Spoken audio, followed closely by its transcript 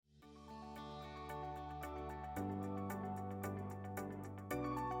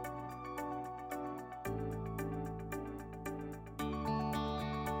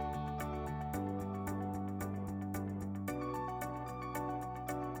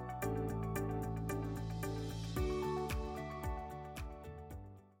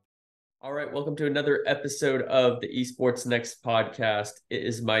All right, welcome to another episode of the EsportsNext podcast. It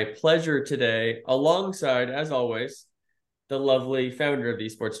is my pleasure today, alongside, as always, the lovely founder of the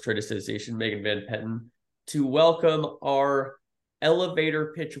Esports Trade Association, Megan Van Petten, to welcome our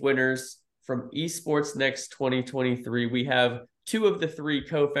elevator pitch winners from EsportsNext 2023. We have two of the three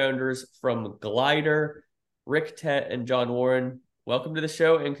co-founders from Glider, Rick Tett and John Warren. Welcome to the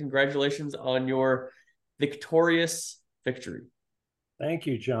show and congratulations on your victorious victory. Thank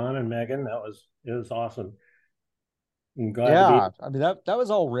you, John and Megan. It was awesome. I'm glad to Yeah, be. I mean that was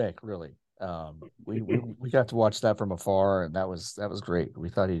all Rick, really. We got to watch that from afar, and that was great. We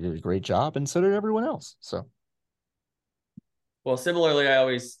thought he did a great job, and so did everyone else. So, Well, similarly,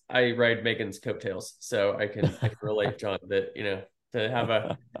 I ride Megan's coattails, so I can relate, John, that to have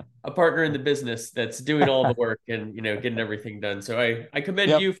a partner in the business that's doing all the work and getting everything done. So I commend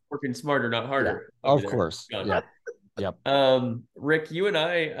yep, you for working smarter, not yeah, harder over of there, course, John. yep. Rick, you and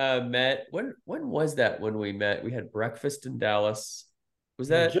I met. When was that? When we met, we had breakfast in Dallas. Was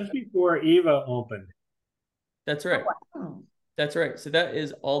that? Just before Eva opened. That's right. That's right. So that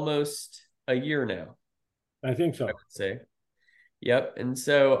is almost a year now, I think I so. would say. Yep. And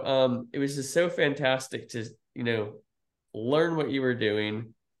so it was just so fantastic to, learn what you were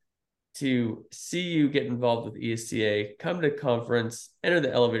doing, to see you get involved with ESCA, come to conference, enter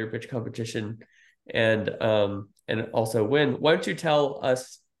the elevator pitch competition, and also win. Why don't you tell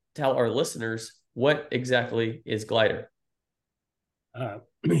our listeners what exactly is Glider?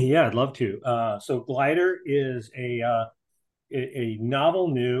 Yeah, I'd love to. So Glider is a novel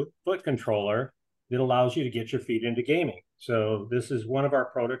new foot controller that allows you to get your feet into gaming. So this is one of our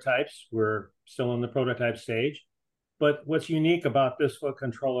prototypes. We're still in the prototype stage. But what's unique about this foot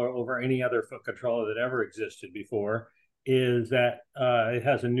controller over any other foot controller that ever existed before is that it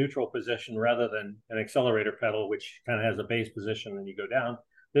has a neutral position rather than an accelerator pedal, which kind of has a base position and you go down.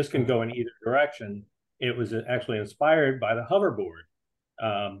 This can go in either direction. It was actually inspired by the hoverboard.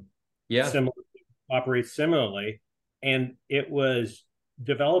 Yeah. Similar, operates similarly, and it was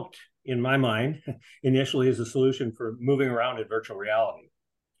developed in my mind initially as a solution for moving around in virtual reality.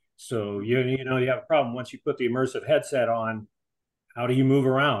 So you have a problem once you put the immersive headset on. How do you move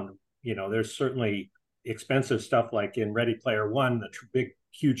around? There's certainly expensive stuff like in Ready Player One, the big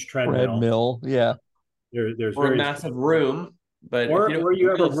huge treadmill. Treadmill, yeah. There's Or a various, massive room, but if you don't or have the you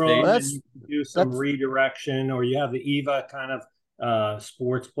have a real estate, room Well, and you can do some that's redirection, or you have the Eva kind of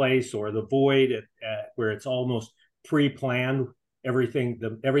sports place, or the Void where it's almost pre-planned. Everything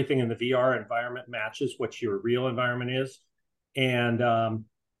in the VR environment matches what your real environment is, and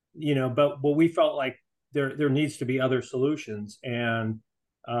but we felt like there needs to be other solutions, and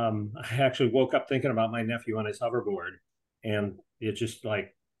I actually woke up thinking about my nephew on his hoverboard, and it's just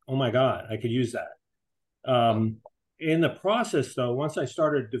like, oh my God, I could use that. In the process, though, once I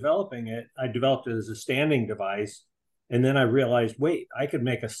started developing it, I developed it as a standing device. And then I realized, wait, I could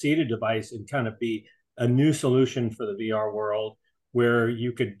make a seated device and kind of be a new solution for the VR world where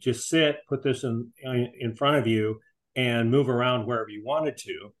you could just sit, put this in front of you and move around wherever you wanted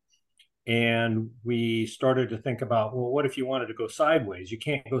to. And we started to think about, well, what if you wanted to go sideways? You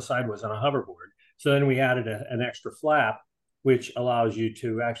can't go sideways on a hoverboard. So then we added an extra flap, which allows you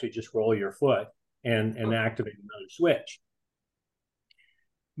to actually just roll your foot and activate another switch.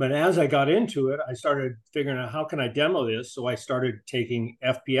 But as I got into it, I started figuring out how can I demo this. So I started taking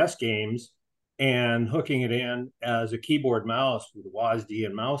FPS games and hooking it in as a keyboard mouse with WASD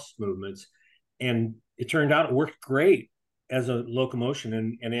and mouse movements. And it turned out it worked great as a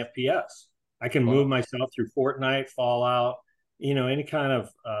locomotion in FPS. I can move myself through Fortnite, Fallout, any kind of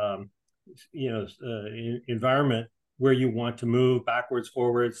environment where you want to move backwards,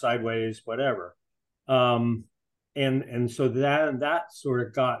 forwards, sideways, whatever. And so that sort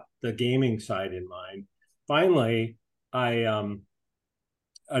of got the gaming side in mind. Finally, I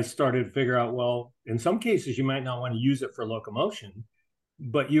started to figure out, well, in some cases you might not want to use it for locomotion,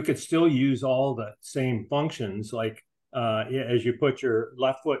 but you could still use all the same functions. Like as you put your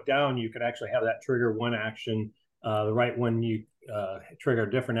left foot down, you could actually have that trigger one action. The right one, you trigger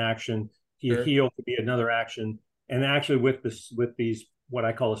a different action. Your heel could be another action. And actually with these what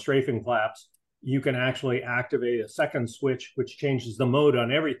I call the strafing flaps, you can actually activate a second switch, which changes the mode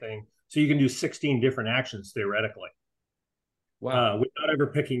on everything. So you can do 16 different actions theoretically. wow. Without ever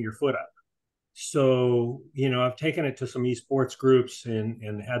picking your foot up. So, I've taken it to some esports groups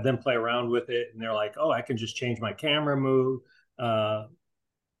and had them play around with it. And they're like, oh, I can just change my camera move,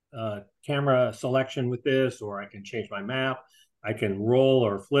 camera selection with this, or I can change my map. I can roll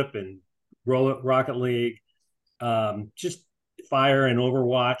or flip and roll it Rocket League, just fire and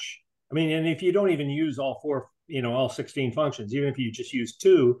Overwatch. I mean, and if you don't even use all 16 functions, even if you just use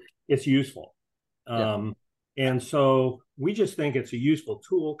two, it's useful. Yeah. And so we just think it's a useful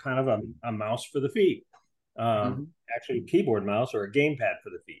tool, kind of a mouse for the feet. Actually, a keyboard mouse or a gamepad for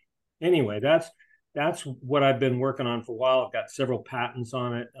the feet. Anyway, that's what I've been working on for a while. I've got several patents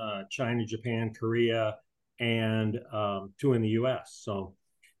on it, China, Japan, Korea, and two in the US. So,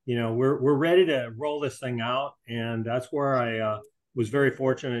 we're ready to roll this thing out. And that's where I was very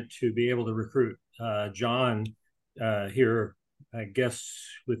fortunate to be able to recruit John here, I guess,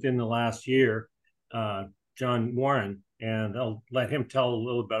 within the last year, John Warren. And I'll let him tell a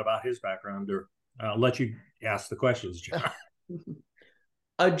little bit about his background, or I'll let you ask the questions, John.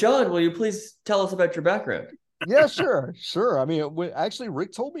 John, will you please tell us about your background? Yeah, sure. I mean, actually,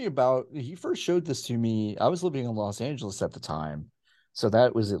 Rick told me he first showed this to me. I was living in Los Angeles at the time, so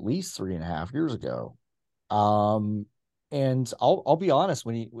that was at least 3.5 years ago. And I'll be honest,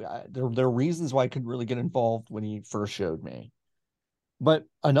 there are reasons why I couldn't really get involved when he first showed me. But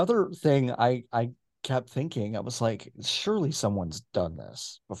another thing I kept thinking, I was like, surely someone's done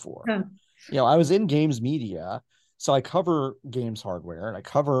this before. I was in games media, so I cover games hardware and I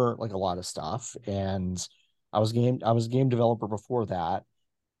cover like a lot of stuff. And I was a game developer before that.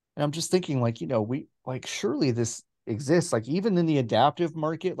 And I'm just thinking like, surely this exists, like even in the adaptive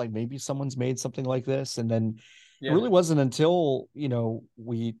market, like maybe someone's made something like this. And then it really wasn't until,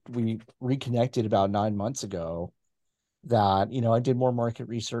 we reconnected about 9 months ago that, I did more market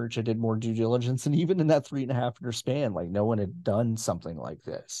research, I did more due diligence. And even in that 3.5 year span, like no one had done something like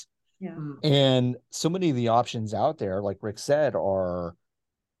this. Yeah. And so many of the options out there, like Rick said,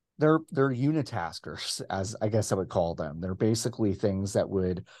 they're unitaskers, as I guess I would call them. They're basically things that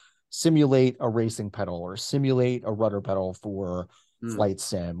would simulate a racing pedal or simulate a rudder pedal for flight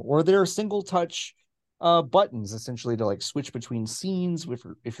sim, or they're single touch buttons essentially to like switch between scenes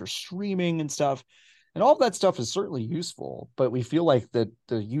if you're streaming and stuff. And all of that stuff is certainly useful, but we feel like the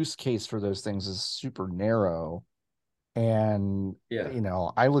use case for those things is super narrow. And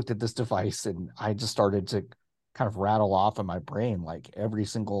I looked at this device and I just started to kind of rattle off in my brain like every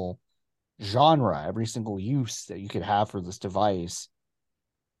single genre, every single use that you could have for this device.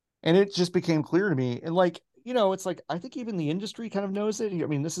 And it just became clear to me. And like, it's like I think even the industry kind of knows it. I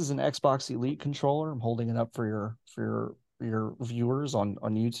mean, this is an Xbox Elite controller. I'm holding it up for your viewers on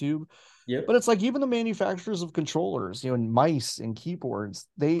YouTube. Yep. But it's like even the manufacturers of controllers, and mice and keyboards,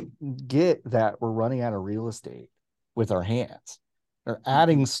 they get that we're running out of real estate with our hands. They're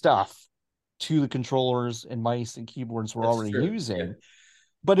adding stuff to the controllers and mice and keyboards we're already using.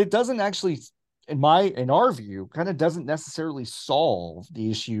 But it doesn't actually, in our view, kind of doesn't necessarily solve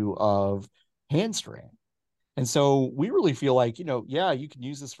the issue of hand strain. And so we really feel like, you can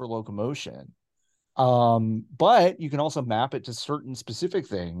use this for locomotion. But you can also map it to certain specific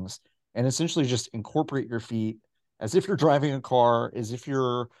things and essentially just incorporate your feet as if you're driving a car, as if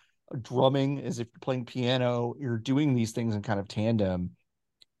you're drumming, as if you're playing piano. You're doing these things in kind of tandem.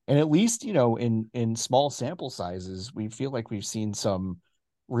 And at least, in small sample sizes, we feel like we've seen some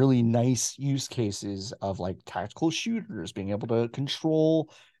really nice use cases of like tactical shooters being able to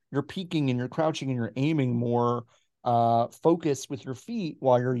control your peeking and your crouching and your aiming more focused with your feet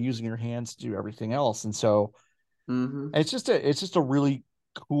while you're using your hands to do everything else. And so it's just a really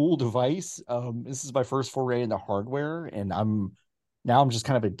cool device. This is my first foray into hardware, and I'm just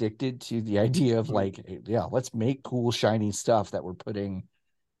kind of addicted to the idea of like, let's make cool shiny stuff that we're putting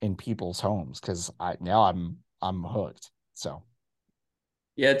in people's homes, because I'm hooked. So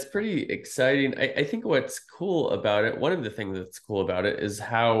yeah, it's pretty exciting. I think what's cool about it, one of the things that's cool about it is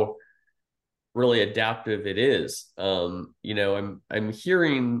how really adaptive it is. I'm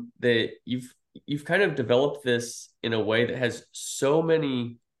hearing that you've kind of developed this in a way that has so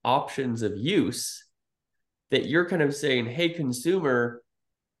many options of use that you're kind of saying, hey, consumer,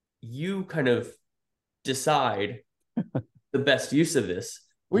 you kind of decide the best use of this,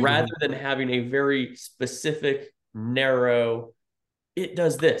 rather than having a very specific, narrow, it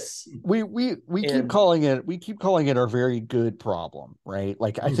does this. We keep calling it our very good problem, right?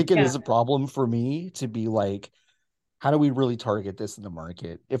 Like I think it is a problem for me to be like, how do we really target this in the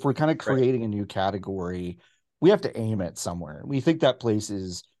market? If we're kind of creating a new category, we have to aim it somewhere. We think that place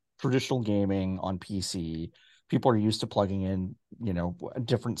is traditional gaming on PC. People are used to plugging in,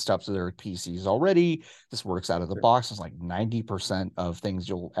 different stuff to their PCs already. This works out of the box. It's like 90% of things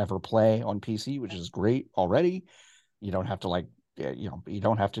you'll ever play on PC, which is great already. You don't have to you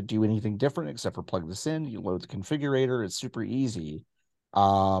don't have to do anything different except for plug this in. You load the configurator. It's super easy.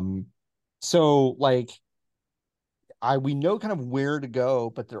 So like, we know kind of where to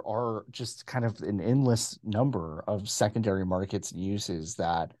go, but there are just kind of an endless number of secondary markets and uses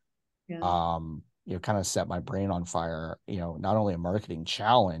that, kind of set my brain on fire, not only a marketing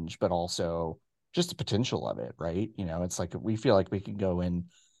challenge, but also just the potential of it, right? It's like we feel like we can go in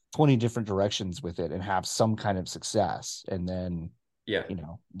 20 different directions with it and have some kind of success. And then,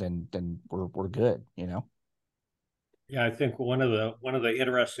 then we're good, Yeah, I think one of the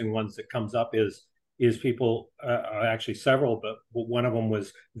interesting ones that comes up is people actually several, but one of them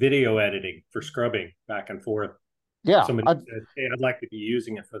was video editing for scrubbing back and forth. Yeah, Somebody said, "Hey, I'd like to be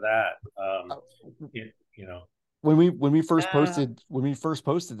using it for that." When we first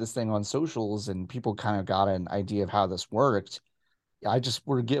posted this thing on socials and people kind of got an idea of how this worked, I just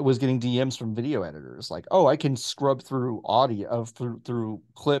was getting DMs from video editors like, "Oh, I can scrub through audio through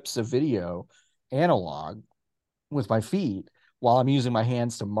clips of video analog with my feet while I'm using my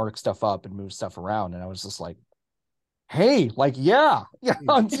hands to mark stuff up and move stuff around." And I was just like, hey, like, yeah,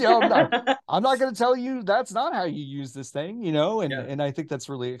 I'm not going to tell you that's not how you use this thing, and I think that's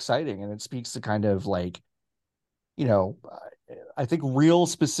really exciting. And it speaks to kind of like, I think real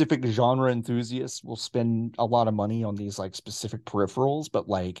specific genre enthusiasts will spend a lot of money on these like specific peripherals, but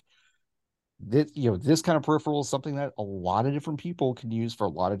like this kind of peripheral is something that a lot of different people can use for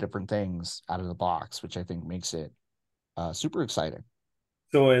a lot of different things out of the box, which I think makes it super exciting.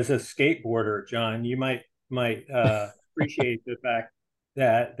 So as a skateboarder, John, you might appreciate the fact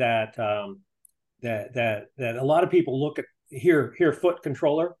that that a lot of people look at hear foot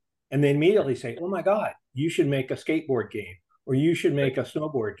controller and they immediately say, "Oh my God, you should make a skateboard game or you should make a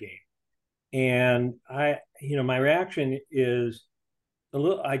snowboard game." And my reaction is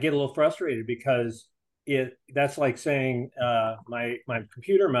I get a little frustrated because that's like saying my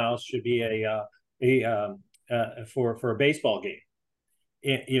computer mouse should be for a baseball game,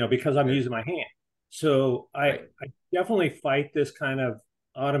 because I'm using my hand. So I definitely fight this kind of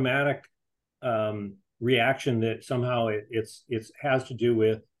automatic reaction that somehow it has to do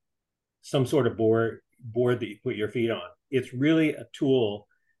with some sort of board that you put your feet on. It's really a tool,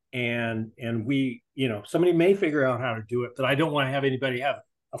 and we, somebody may figure out how to do it, but I don't want to have anybody have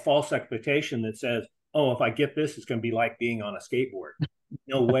a false expectation that says, "Oh, if I get this, it's going to be like being on a skateboard."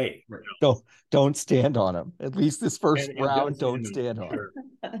 No way. Don't stand on them. At least this first round, don't stand on. Sure.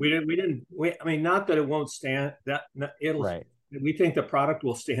 I mean, not that it won't stand. It'll. Right. We think the product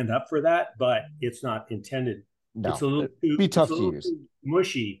will stand up for that, but it's not intended. No, it's a little be tough to use.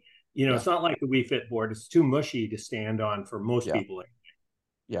 Mushy. It's not like the Wii Fit board. It's too mushy to stand on for most people.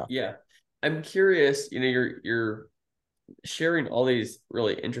 Yeah. I'm curious. You're sharing all these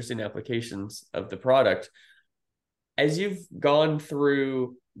really interesting applications of the product. As you've gone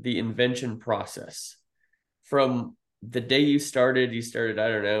through the invention process, from the day you started, I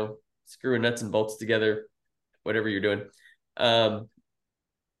don't know, screwing nuts and bolts together, whatever you're doing, to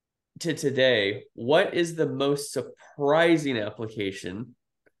today, what is the most surprising application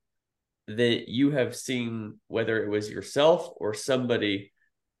that you have seen, whether it was yourself or somebody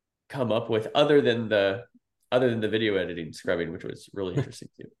come up with, other than the video editing, scrubbing, which was really interesting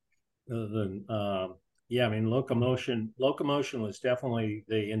too? Yeah, I mean, locomotion was definitely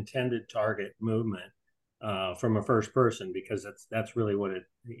the intended target movement from a first person, because that's really what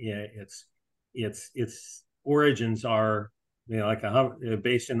its origins are. Like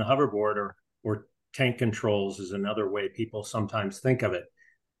based in the hoverboard, or tank controls is another way people sometimes think of it.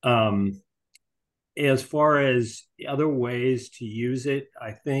 As far as other ways to use it,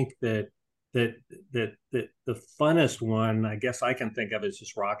 I think that the funnest one I guess I can think of is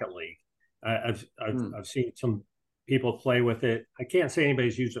just Rocket League. I've seen some people play with it. I can't say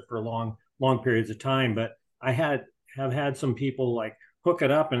anybody's used it for long periods of time, but I have had some people like hook it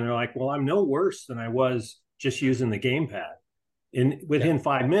up and they're like, "Well, I'm no worse than I was just using the gamepad within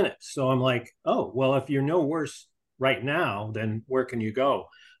 5 minutes." So I'm like, "Oh, well, if you're no worse right now, then where can you go?"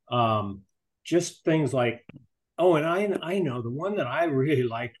 Just things like, and I know the one that I really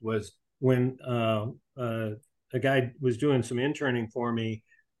liked was when a guy was doing some interning for me.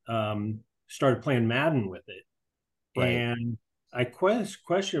 Started playing Madden with it. Right. And I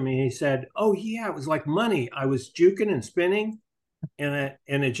questioned him, and he said, "Oh yeah, it was like money. I was juking and spinning." And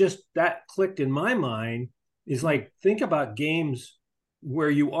it just, that clicked in my mind. Is like, think about games where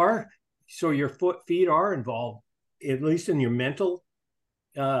you are, so your feet are involved, at least in your mental,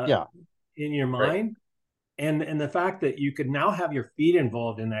 in your mind. Right. And the fact that you could now have your feet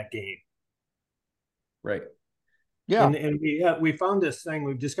involved in that game. Right. Yeah. And we found this thing,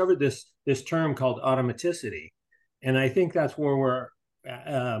 we've discovered this term called automaticity. And I think that's where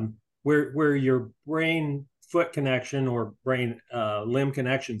where your brain foot connection or brain limb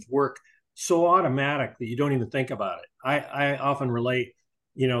connections work so automatic that you don't even think about it. I often relate,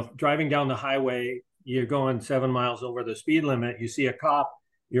 driving down the highway, you're going 7 miles over the speed limit, you see a cop,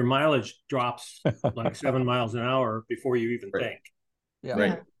 your mileage drops like 7 miles an hour before you even Right. think. Yeah.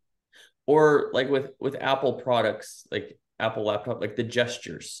 Right. Yeah. Or like with Apple products, like Apple laptop, like the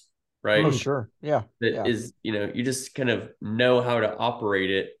gestures, right? Oh, sure. Yeah. That Yeah. is, you just kind of know how to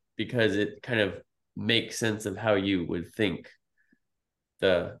operate it because it kind of makes sense of how you would think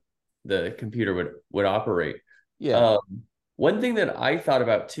the computer would operate. Yeah. One thing that I thought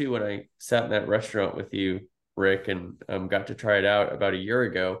about too when I sat in that restaurant with you, Rick, and got to try it out about a year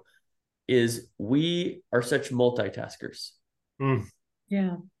ago, is we are such multitaskers. Mm.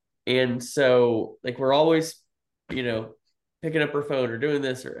 Yeah. And so like we're always, picking up our phone or doing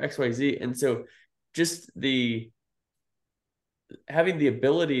this or XYZ. And so just having the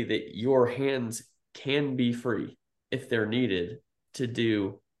ability that your hands can be free if they're needed to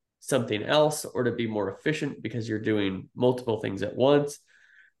do something else or to be more efficient because you're doing multiple things at once.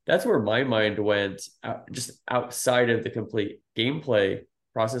 That's where my mind went just outside of the complete gameplay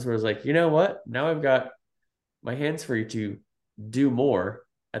process where I was like, you know what? Now I've got my hands free to do more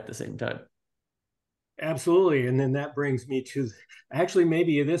at the same time. Absolutely. And then that brings me to actually,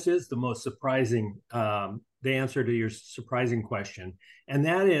 maybe this is the most surprising, the answer to your surprising question. And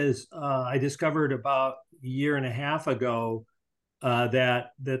that is, I discovered about a year and a half ago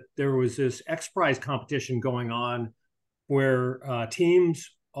that there was this X Prize competition going on where teams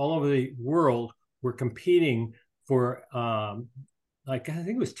all over the world were competing for like I think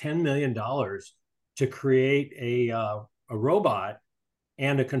it was $10 million to create a robot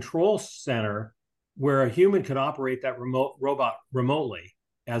and a control center where a human could operate that robot remotely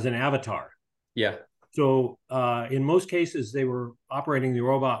as an avatar. Yeah. So in most cases, they were operating the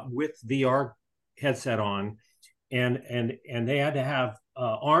robot with VR headset on, and they had to have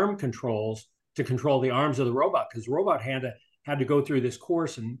arm controls to control the arms of the robot because the robot had to go through this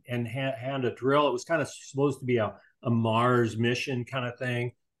course and hand a drill. It was kind of supposed to be a Mars mission kind of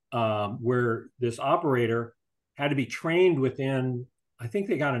thing, where this operator had to be trained within, I think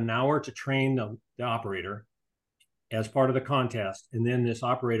they got an hour to train the operator as part of the contest. And then this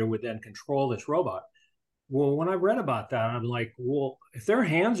operator would then control this robot. Well, when I read about that, I'm like, well, if their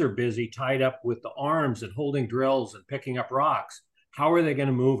hands are busy tied up with the arms and holding drills and picking up rocks, how are they going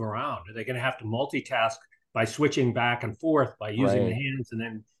to move around? Are they going to have to multitask by switching back and forth by using the hands and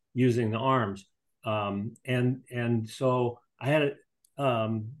then using the arms? And so I had a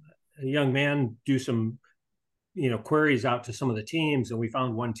young man do some queries out to some of the teams, and we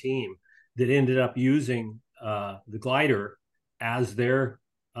found one team that ended up using the glider as their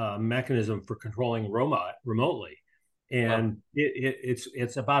mechanism for controlling a robot remotely. And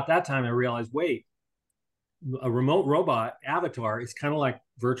it's about that time I realized, wait, a remote robot avatar is kind of like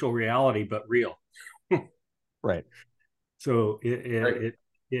virtual reality but real. Right. So it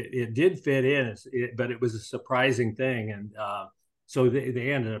did fit in, but it was a surprising thing. And so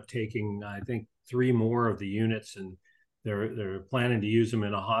they ended up taking, I think, 3 more of the units, and they're planning to use them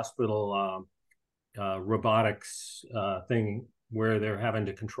in a hospital robotics thing where they're having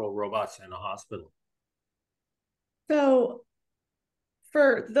to control robots in a hospital. So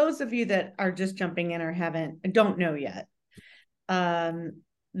for those of you that are just jumping in or don't know yet,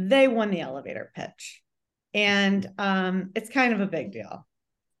 they won the elevator pitch, and it's kind of a big deal.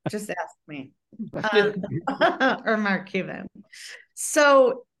 Just ask me or Mark Cuban.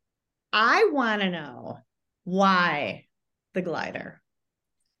 So I want to know why the glider.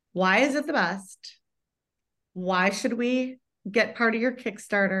 Why is it the best? Why should we get part of your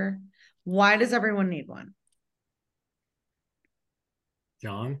Kickstarter? Why does everyone need one?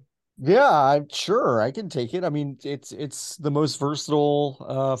 John? Yeah, I'm sure I can take it. I mean, it's the most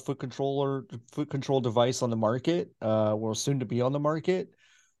versatile foot control device on the market. Well, soon to be on the market.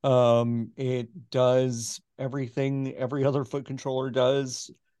 It does everything every other foot controller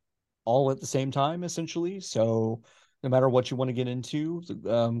does all at the same time, essentially. So no matter what you want to get into,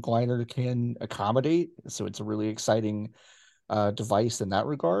 the glider can accommodate. So it's a really exciting device in that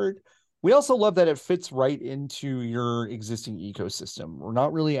regard. We also love that it fits right into your existing ecosystem. We're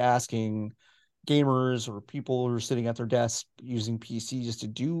not really asking gamers or people who are sitting at their desk using PC just to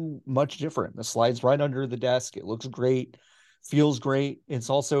do much different. The slides right under the desk. It looks great, feels great. It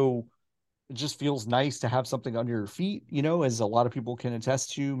just feels nice to have something under your feet, as a lot of people can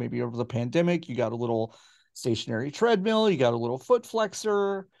attest to. Maybe over the pandemic, you got a little stationary treadmill, you got a little foot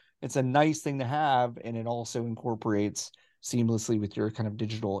flexor. It's a nice thing to have, and it also incorporates seamlessly with your kind of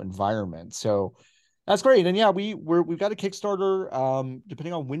digital environment. So that's great. And yeah, we've got a Kickstarter.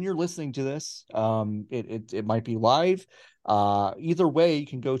 Depending on when you're listening to this, it might be live. Either way, you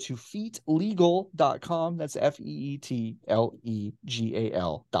can go to feetlegal.com. That's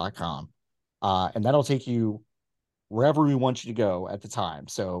FEETLEGAL.com. And that'll take you wherever we want you to go at the time.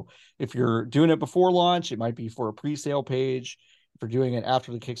 So if you're doing it before launch, it might be for a pre-sale page. If you're doing it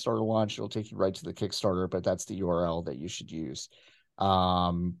after the Kickstarter launch, it'll take you right to the Kickstarter, but that's the URL that you should use.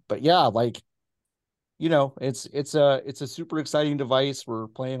 But yeah, like, you know, it's a super exciting device. We're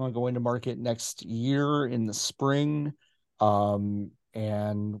planning on going to market next year in the spring.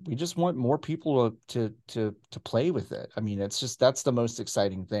 And we just want more people to play with it. I mean, it's just, that's the most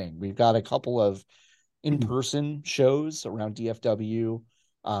exciting thing. We've got a couple of in-person shows around DFW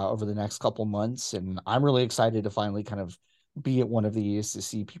over the next couple months, and I'm really excited to finally kind of be at one of these to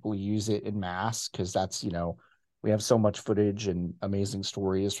see people use it in mass, because that's, you know, we have so much footage and amazing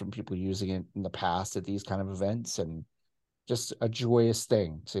stories from people using it in the past at these kind of events, and just a joyous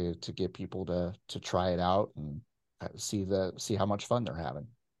thing to get people to try it out and see how much fun they're having.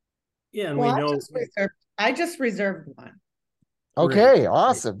 Yeah, and Well, we know. I just reserved one. Okay, Great.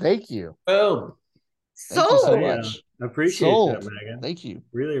 awesome. Thank you. Boom. Thank you so Yeah, much. appreciate Sold. that, Megan. Thank you.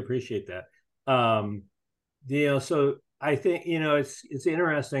 Really appreciate that. You know, so I think, you know, it's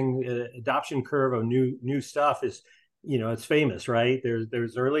interesting. Adoption curve of new stuff is, you know, it's famous, right?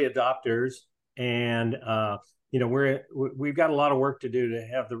 There's early adopters, and you know, we've got a lot of work to do to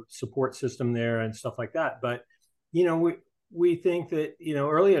have the support system there and stuff like that. But you know, we think that, you know,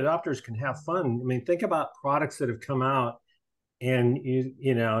 early adopters can have fun. I mean, think about products that have come out, and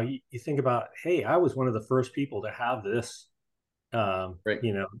you know, you think about, hey, I was one of the first people to have this. Right.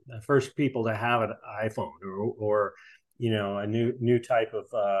 You know, the first people to have an iPhone, or you know, a new type of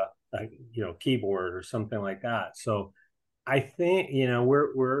you know, keyboard or something like that. So I think, you know,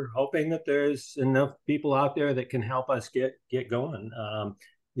 we're hoping that there's enough people out there that can help us get going.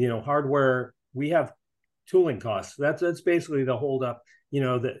 You know, hardware, we have tooling costs. That's basically the holdup. You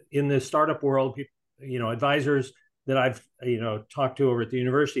know, that in the startup world, people, you know, advisors that I've, you know, talked to over at the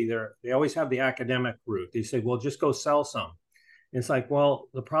university, they always have the academic route. They say, well, just go sell some. It's like, well,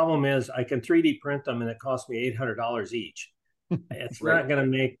 the problem is I can 3D print them and it costs me $800 each. It's Right. not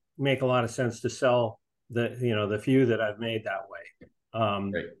going to make a lot of sense to sell the, you know, the few that I've made that way.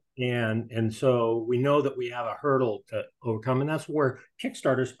 Right. And so we know that we have a hurdle to overcome, and that's where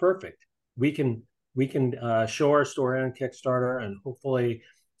Kickstarter is perfect. We can show our story on Kickstarter, and hopefully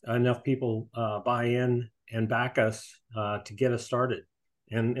enough people buy in and back us to get us started.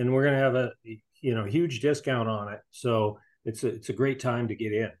 And we're going to have a, you know, huge discount on it. So it's a great time to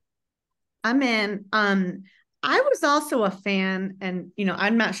get in. I'm in. I was also a fan, and you know,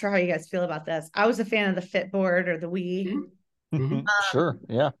 I'm not sure how you guys feel about this. I was a fan of the Fitboard or the Wii. Mm-hmm. Sure.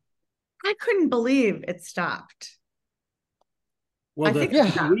 Yeah. I couldn't believe it stopped. Well, the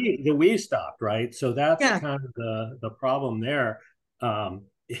Wii stopped, right? So that's kind of the problem there.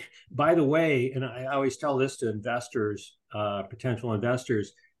 By the way, and I always tell this to investors, potential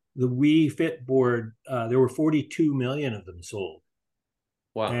investors, the Wii Fit board, there were 42 million of them sold.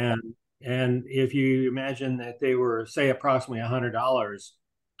 Wow. And if you imagine that they were, say, approximately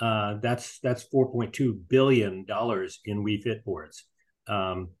 $100, that's $4.2 billion in Wii Fit boards.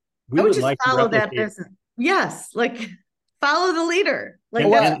 We would like follow to that business. Yes, like follow the leader. Like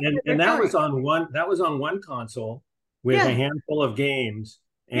and that was on one console with a handful of games,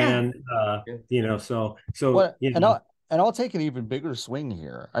 and you know, so well, you know. And I'll take an even bigger swing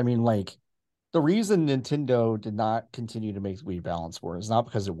here. I mean, like, the reason Nintendo did not continue to make the Wii Balance Board is not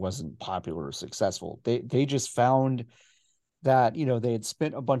because it wasn't popular or successful. They just found that, you know, they had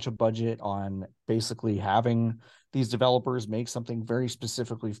spent a bunch of budget on basically having these developers make something very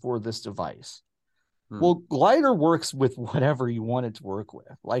specifically for this device. Well, Glider works with whatever you want it to work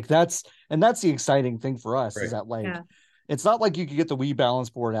with. Like, that's the exciting thing for us, is that, like, it's not like you could get the Wii Balance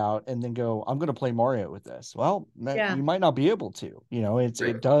Board out and then go, I'm going to play Mario with this. Well, you might not be able to, you know,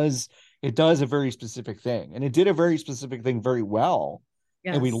 it does a very specific thing, and it did a very specific thing very well.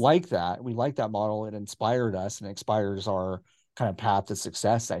 Yes. And we like that. We like that model. It inspired us and inspires our kind of path to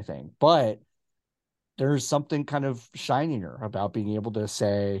success, I think. But there's something kind of shinier about being able to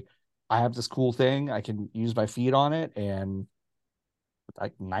say, I have this cool thing, I can use my feet on it, and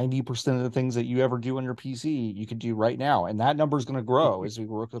like 90% of the things that you ever do on your PC, you can do right now. And that number is going to grow as we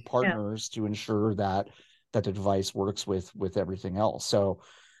work with partners to ensure that the device works with everything else. So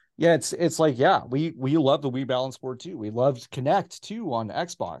yeah, it's like, we love the Wii Balance Board too. We loved Kinect too on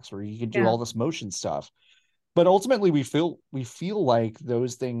Xbox, where you could do all this motion stuff. But ultimately we feel like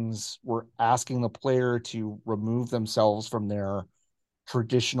those things were asking the player to remove themselves from their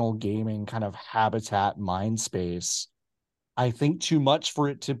traditional gaming kind of habitat mind space, I think, too much for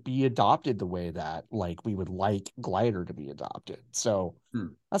it to be adopted the way that, like, we would like Glider to be adopted. So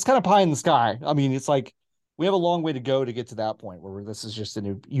that's kind of pie in the sky. I mean, it's like we have a long way to go to get to that point where this is just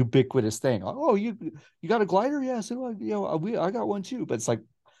a ubiquitous thing. Oh, you got a glider? Yeah, so I got one too. But it's like,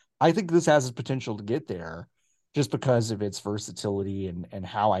 I think this has the potential to get there, just because of its versatility and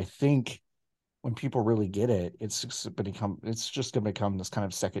how I think when people really get it, it's just going to become this kind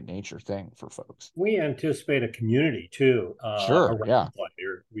of second nature thing for folks. We anticipate a community too. Sure, yeah.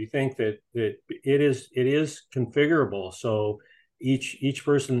 Glider. We think that it is configurable. So each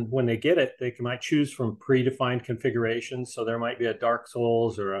person, when they get it, they might choose from predefined configurations. So there might be a Dark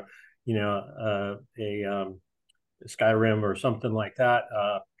Souls or a Skyrim or something like that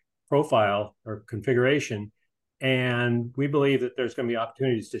profile or configuration, and we believe that there's going to be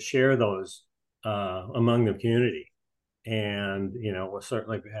opportunities to share those among the community. And we'll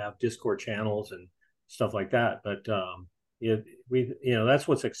certainly have Discord channels and stuff like that. But that's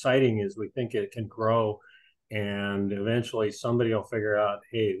what's exciting, is we think it can grow, and eventually somebody will figure out,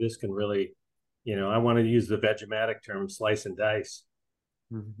 hey, this can really, I want to use the Vegematic term, slice and dice.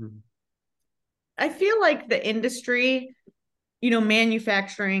 Mm-hmm. I feel like the industry,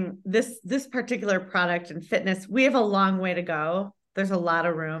 manufacturing this particular product in fitness, we have a long way to go. There's a lot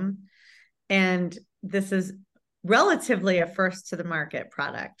of room, and this is relatively a first to the market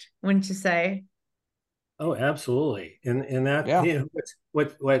product, wouldn't you say? Oh, absolutely. And that,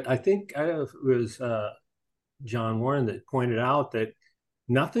 what I think it was John Warren that pointed out that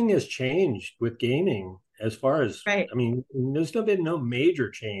nothing has changed with gaming as far as, right. I mean, there's been no major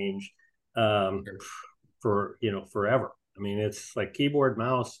change for forever. I mean, it's like keyboard,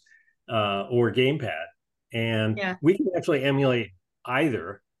 mouse, or gamepad, and we can actually emulate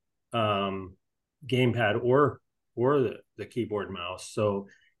either gamepad or the keyboard mouse. So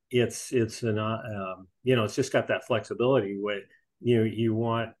it's it's just got that flexibility. What you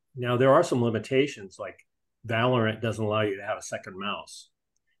want now. There are some limitations, like Valorant doesn't allow you to have a second mouse,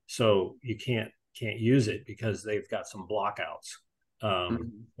 so you can't use it because they've got some blockouts.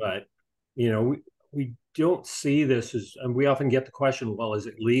 But we don't see this as, and we often get the question, well, is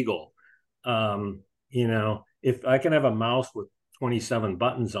it legal? If I can have a mouse with 27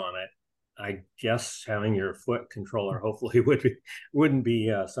 buttons on it, I guess having your foot controller hopefully wouldn't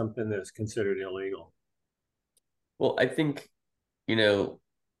be something that's considered illegal. Well, I think,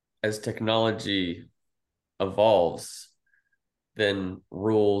 as technology evolves, then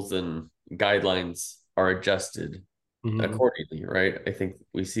rules and guidelines are adjusted accordingly, right? I think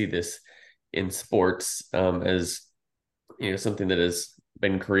we see this in sports as something that has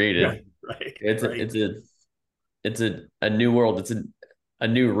been created. Right. It's a new world. It's a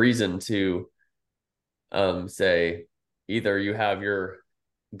new reason to say either you have your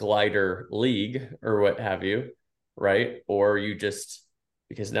glider league or what have you, right? Or you just,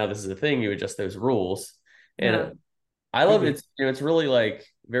 because now this is a thing, you adjust those rules. And I love it. It's really like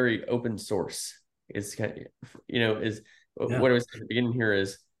very open source. It's kind of, what I was saying at the beginning here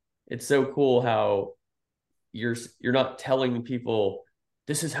is, it's so cool how you're not telling people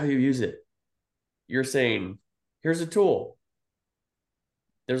this is how you use it. You're saying, here's a tool.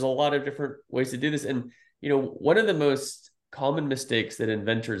 There's a lot of different ways to do this. And, one of the most common mistakes that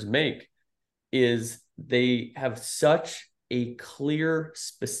inventors make is they have such a clear,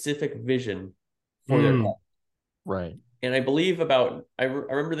 specific vision for their product. Right. And I believe I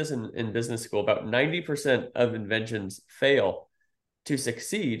remember this in business school, about 90% of inventions fail to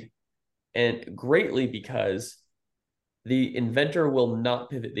succeed, and greatly because the inventor will not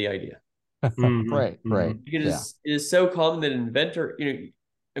pivot the idea. Right. Because it is so common that an inventor,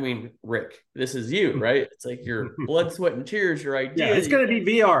 Rick, this is you, right? It's like your blood, sweat, and tears, your idea. Yeah, it's going to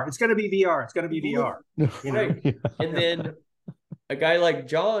be VR. It's going to be VR. It's going to be VR. Right. And then a guy like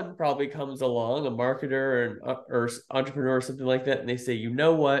John probably comes along, a marketer or entrepreneur or something like that, and they say, you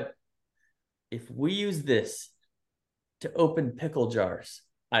know what? If we use this to open pickle jars,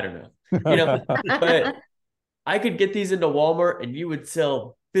 I don't know, but I could get these into Walmart and you would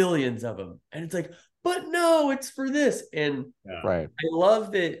sell billions of them. And it's like, but no, it's for this. And right. I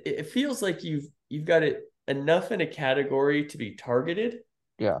love that it feels like you've got it enough in a category to be targeted.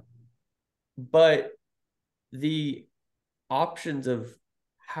 Yeah. But the options of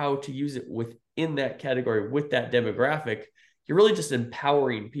how to use it within that category with that demographic, you're really just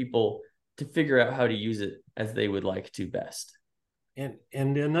empowering people to figure out how to use it as they would like to best. And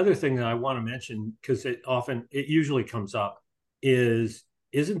another thing that I want to mention, because it usually comes up,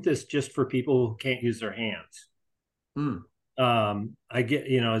 isn't this just for people who can't use their hands? I get,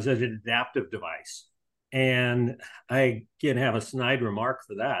 as an adaptive device, and I can have a snide remark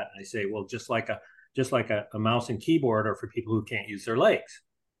for that. I say, well, just like a mouse and keyboard are for people who can't use their legs.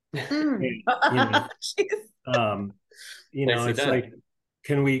 And, it's like,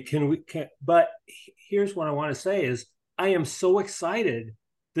 But here's what I want to say is I am so excited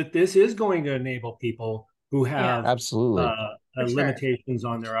that this is going to enable people who have absolutely limitations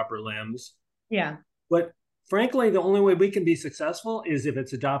on their upper limbs. Yeah. But frankly, the only way we can be successful is if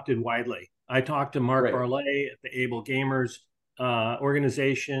it's adopted widely. I talked to Mark Barley at the Able Gamers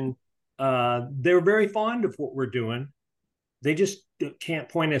organization. They're very fond of what we're doing. They just can't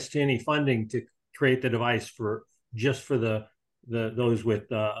point us to any funding to create the device for those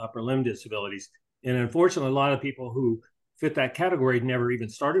with upper limb disabilities. And unfortunately, a lot of people who fit that category never even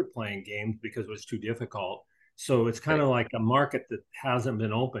started playing games because it was too difficult. So it's kind of like a market that hasn't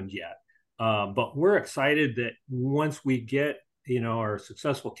been opened yet. But we're excited that once we get, our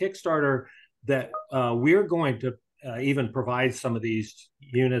successful Kickstarter, that we're going to even provide some of these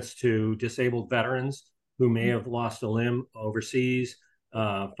units to disabled veterans who may have lost a limb overseas,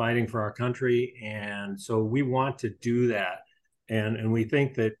 fighting for our country. And so we want to do that. And we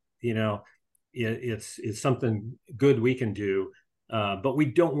think that, it's something good we can do. But we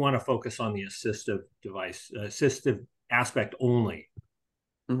don't want to focus on the assistive aspect only.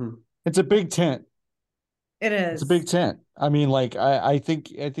 Mm-hmm. It's a big tent. It is. It's a big tent. I mean, like, I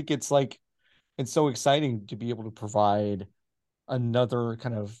think it's like, it's so exciting to be able to provide another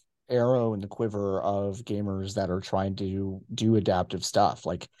kind of arrow in the quiver of gamers that are trying to do adaptive stuff.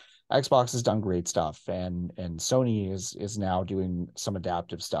 Like Xbox has done great stuff, and Sony is now doing some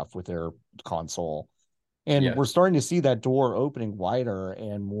adaptive stuff with their console. And we're starting to see that door opening wider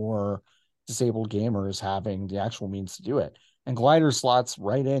and more disabled gamers having the actual means to do it. And Glider slots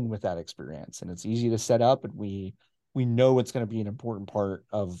right in with that experience, and it's easy to set up, and we know it's going to be an important part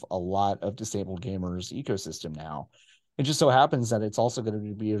of a lot of disabled gamers ecosystem now. It just so happens that it's also going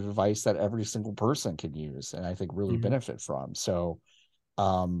to be a device that every single person can use, and I think really benefit from. So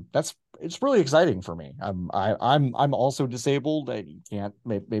it's really exciting for me. I'm also disabled. You can't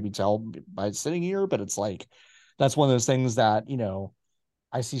maybe tell by sitting here, but it's like, that's one of those things that,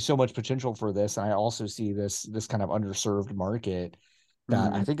 I see so much potential for this. And I also see this kind of underserved market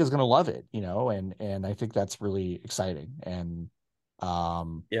that I think is going to love it, and I think that's really exciting. And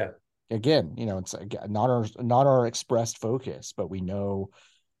again, it's not our expressed focus, but we know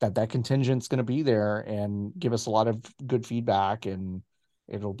that contingent's going to be there and give us a lot of good feedback, and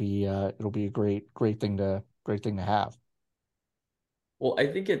it'll be a great thing to have. Well, I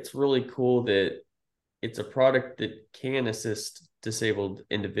think it's really cool that it's a product that can assist disabled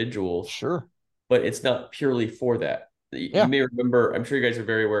individuals. Sure. But it's not purely for that. You may remember, I'm sure you guys are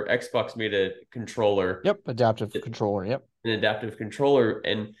very aware, Xbox made a controller. Yep, adaptive controller. Yep. An adaptive controller.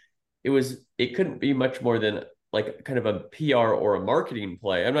 And it couldn't be much more than like kind of a PR or a marketing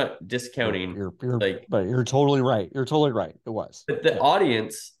play. I'm not discounting. But you're totally right. You're totally right. It was. But the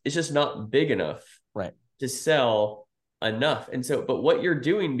audience is just not big enough to sell enough. And so, but what you're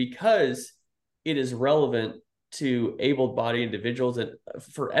doing, because it is relevant to able-bodied individuals and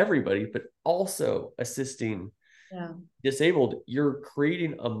for everybody, but also assisting disabled, you're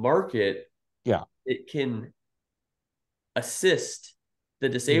creating a market that can assist the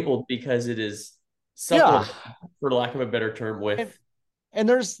disabled because it is supplement, for lack of a better term, with and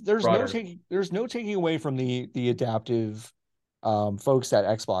there's no taking away from the adaptive folks at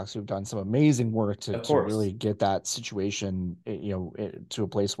Xbox who've done some amazing work to really get that situation to a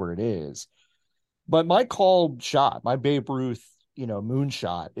place where it is. But my called shot, my Babe Ruth,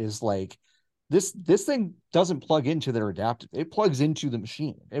 moonshot is like, this thing doesn't plug into their adaptive. It plugs into the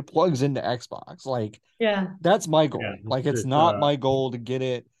machine. It plugs into Xbox. Like, that's my goal. Like, it's not my goal to get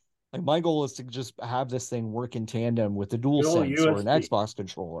it. Like, my goal is to just have this thing work in tandem with the DualSense or an Xbox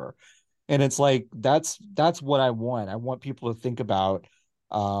controller. And it's like, that's what I want. I want people to think about,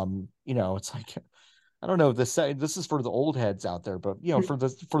 it's like, I don't know if this is for the old heads out there, but for the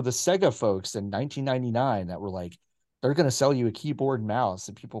Sega folks in 1999 that were like, they're going to sell you a keyboard and mouse,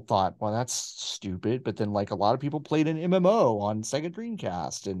 and people thought, well, that's stupid. But then, like, a lot of people played an MMO on Sega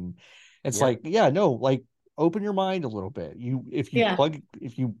Dreamcast, and it's like, open your mind a little bit.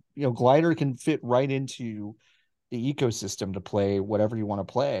 Glider can fit right into the ecosystem to play whatever you want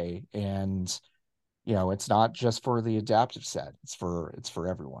to play, and it's not just for the adaptive set. It's for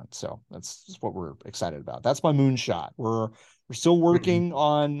everyone. So that's what we're excited about. That's my moonshot. We're still working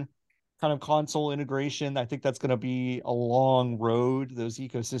on kind of console integration. I think that's going to be a long road. Those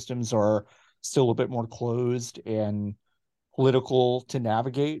ecosystems are still a bit more closed and political to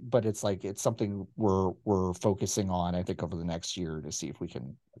navigate, but it's something we're focusing on, I think, over the next year to see if we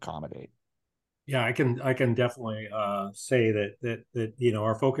can accommodate. Yeah, I can definitely say that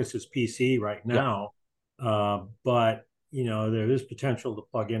our focus is PC right now, but there is potential to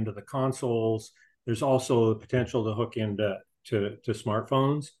plug into the consoles. There's also the potential to hook into to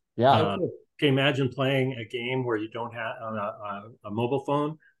smartphones. Yeah. Can you imagine playing a game where you don't have on a mobile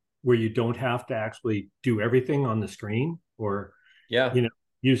phone where you don't have to actually do everything on the screen, or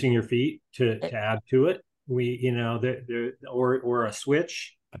using your feet to add to it? Or a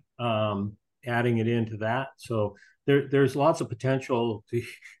switch, adding it into that. So there's lots of potential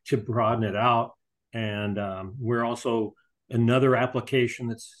to broaden it out. And we're also another application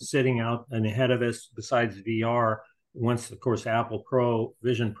that's sitting out and ahead of us besides VR. Once, of course, Apple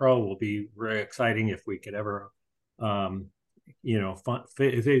Vision Pro will be very exciting if we could ever,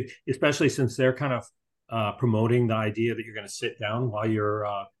 especially since they're kind of promoting the idea that you're going to sit down while you're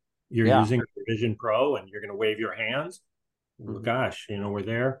using Vision Pro and you're going to wave your hands. Mm-hmm. Gosh, we're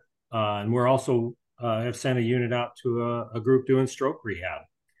there. And we're also have sent a unit out to a group doing stroke rehab.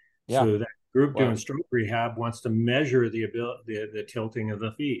 Yeah. So that group doing stroke rehab wants to measure the tilting of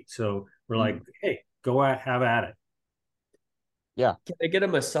the feet. So we're like, hey, go out, have at it. Yeah. Can I get a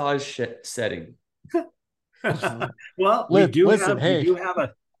massage setting? Well, we do have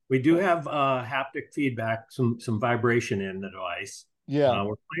haptic feedback, some vibration in the device. Yeah.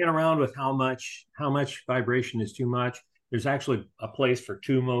 We're playing around with how much vibration is too much. There's actually a place for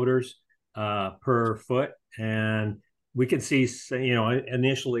 2 motors per foot, and we could see,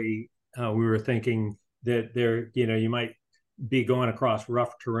 initially we were thinking that you might be going across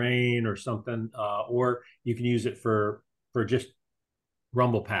rough terrain or something, or you can use it for just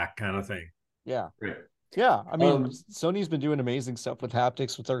rumble pack kind of thing. Yeah. Yeah. I mean, Sony's been doing amazing stuff with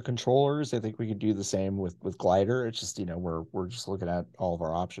haptics with our controllers. I think we could do the same with Glider. It's just, we're just looking at all of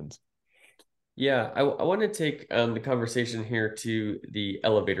our options. Yeah. I want to take the conversation here to the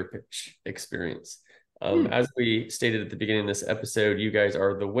elevator pitch experience. As we stated at the beginning of this episode, you guys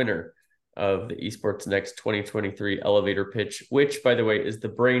are the winner of the EsportsNext 2023 elevator pitch, which, by the way, is the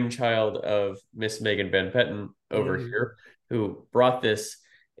brainchild of Miss Megan Van Petten over here, who brought this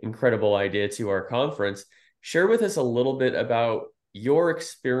incredible idea to our conference. Share with us a little bit about your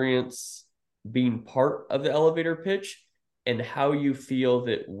experience being part of the elevator pitch and how you feel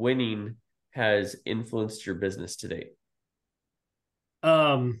that winning has influenced your business to date.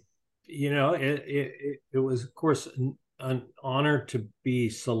 It was, of course, an honor to be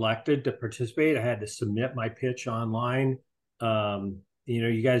selected to participate. I had to submit my pitch online.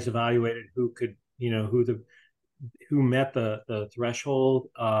 You guys evaluated who could, who met the threshold.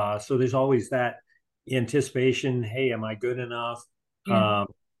 So there's always that anticipation. Hey, am I good enough? Yeah.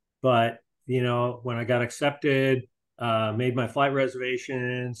 But when I got accepted, made my flight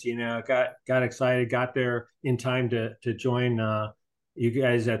reservations, got excited, got there in time to join you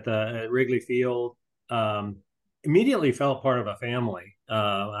guys at Wrigley Field. Immediately felt part of a family.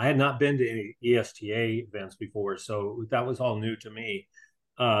 I had not been to any ESTA events before, so that was all new to me.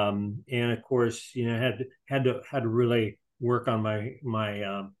 And of course, had to really work on my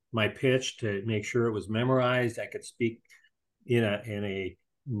pitch to make sure it was memorized. I could speak in a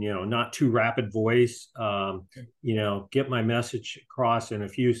not too rapid voice. Get my message across in a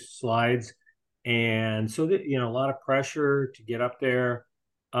few slides, and so that a lot of pressure to get up there.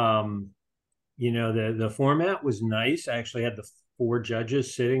 The format was nice. I actually had the 4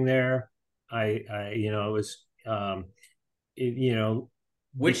 judges sitting there. It was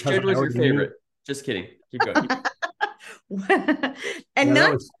which judge was your favorite? Just kidding. Keep going. And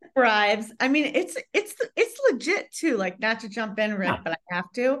not bribes. I mean, it's legit too. Like, not to jump in, Rick, but I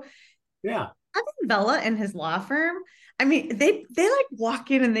have to. Yeah. Having Bella and his law firm, I mean, they like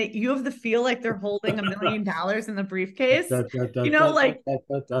walk in and you have the feel like they're holding $1 million in the briefcase.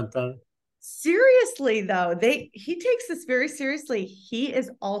 Seriously though, he takes this very seriously. He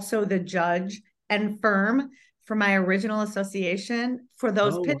is also the judge and firm for my original association for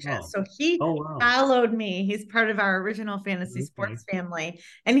those pitches. Wow. So he followed me. He's part of our original fantasy sports family,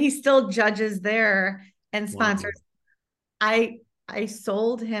 and he still judges there and sponsors. Wow. I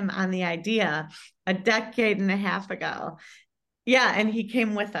sold him on the idea a decade and a half ago. Yeah, and he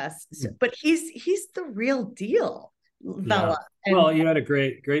came with us. But he's the real deal, Bella. Yeah. Well, you had a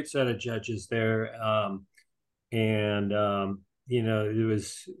great set of judges there, and it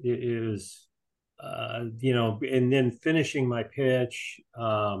was and then finishing my pitch,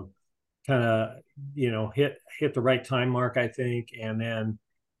 kind of hit the right time mark, I think, and then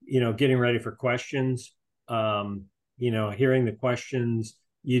getting ready for questions. Hearing the questions,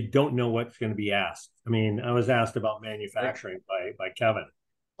 you don't know what's going to be asked. I mean, I was asked about manufacturing by Kevin.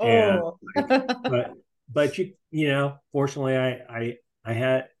 Oh. And but fortunately I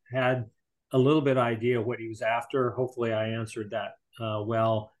had a little bit of idea what he was after. Hopefully I answered that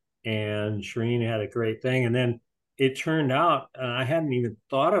well, and Shireen had a great thing. And then it turned out, and I hadn't even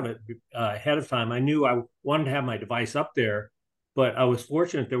thought of it ahead of time. I knew I wanted to have my device up there, but I was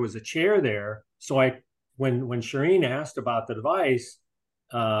fortunate there was a chair there. So when Shireen asked about the device,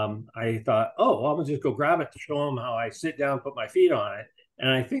 I thought, oh, well, I'm gonna just go grab it to show them how I sit down, put my feet on it. And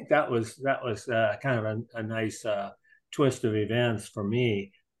I think that was kind of a nice twist of events for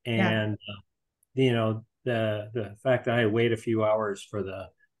me. And the fact that I wait a few hours for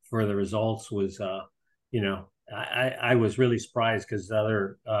the results was I was really surprised because the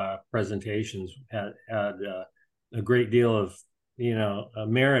other presentations had a great deal of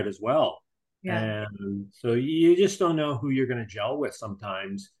merit as well. And so you just don't know who you're going to gel with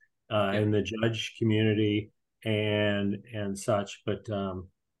sometimes in the judge community and such. But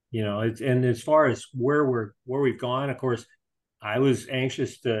it's, and as far as where we've gone, of course, I was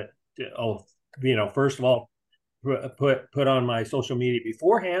anxious to first of all put on my social media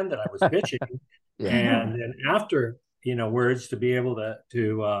beforehand that I was pitching, and then after words to be able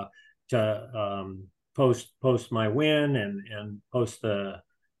to post my win and post the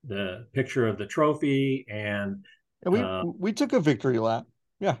picture of the trophy, and we took a victory lap.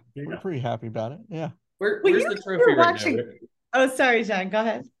 We're pretty happy about it. Where's the trophy right now, Rick? Oh, sorry, John, go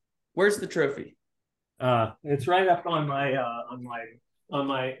ahead. Where's the trophy? It's right up on my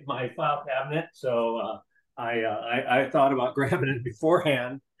file cabinet. So I thought about grabbing it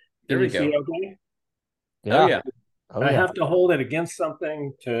beforehand. There we go. See, okay? Yeah. I have to hold it against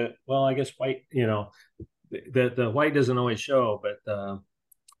something I guess white, the white doesn't always show, but the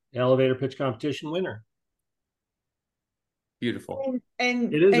elevator pitch competition winner. Beautiful.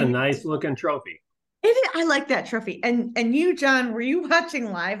 And it is a nice looking trophy. I like that trophy. And you, John, were you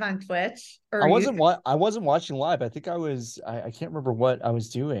watching live on Twitch? I wasn't watching live. I think I can't remember what I was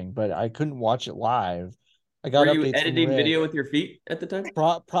doing, but I couldn't watch it live. I got Were you editing video with your feet at the time?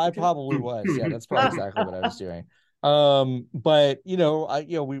 Probably was. Yeah, that's probably exactly what I was doing. But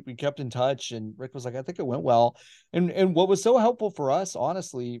we kept in touch, and Rick was like, I think it went well. And what was so helpful for us,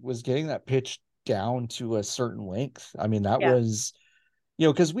 honestly, was getting that pitch down to a certain length. I mean, that was,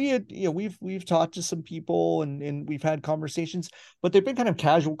 because we had, we've talked to some people and we've had conversations, but they've been kind of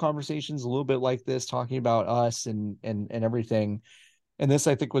casual conversations, a little bit like this, talking about us and everything. And this,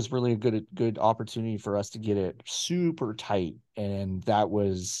 I think, was really a good opportunity for us to get it super tight. And that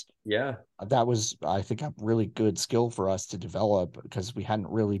was, I think, a really good skill for us to develop, because we hadn't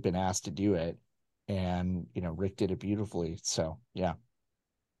really been asked to do it. And, Rick did it beautifully. So, yeah.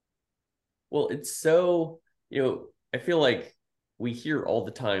 Well, it's so, I feel like we hear all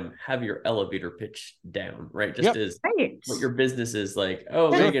the time, have your elevator pitch down, right? Just as what your business is like. Oh,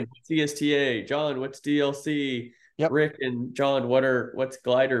 Megan, what's CSTA? John, what's DLC? Rick and John, what's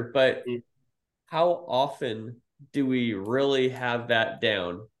glider? But how often do we really have that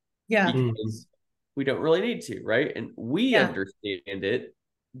down? Because we don't really need to, right? And we understand it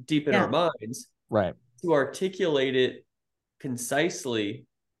deep in our minds, right? To articulate it concisely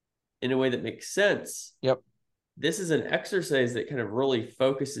in a way that makes sense. This is an exercise that kind of really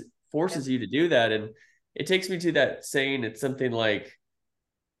forces you to do that. And it takes me to that saying, it's something like,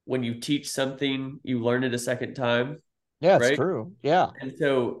 when you teach something, you learn it a second time. Yeah, it's true. Yeah. And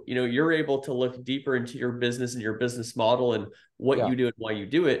so, you're able to look deeper into your business and your business model and what you do and why you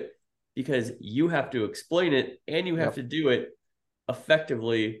do it, because you have to explain it and you have to do it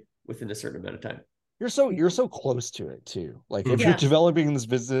effectively within a certain amount of time. You're so close to it too. Like if you're developing this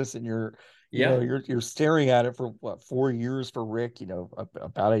business and you're staring at it for what, 4 years for Rick,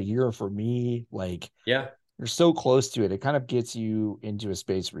 about a year for me, you're so close to it. It kind of gets you into a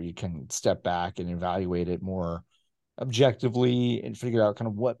space where you can step back and evaluate it more objectively and figure out kind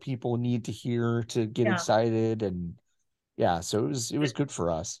of what people need to hear to get excited. And so it was good for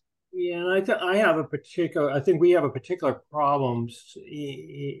us. Yeah, and I think we have a particular problem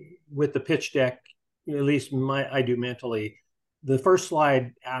with the pitch deck, at least I do mentally. The first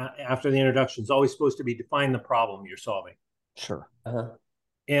slide after the introduction is always supposed to be define the problem you're solving. Sure.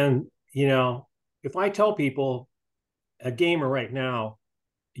 And, if I tell people, a gamer right now,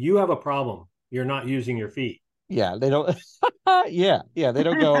 you have a problem, you're not using your feet. Yeah, they don't. They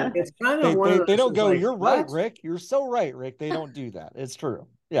don't go. It's kind of they don't go. Like, you're right, Rick. You're so right, Rick. They don't do that. It's true.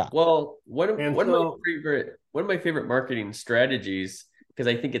 Yeah. Well, one of my favorite marketing strategies, because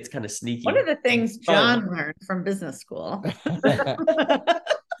I think it's kind of sneaky. One of the things John learned from business school.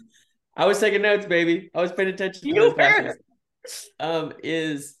 I was taking notes, baby. I was paying attention to those classes.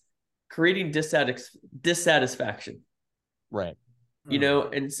 Is creating dissatisfaction. Right.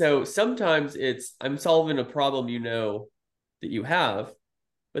 And so sometimes I'm solving a problem that you have,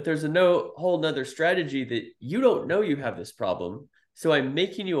 but there's a whole nother strategy that you don't know you have this problem. So I'm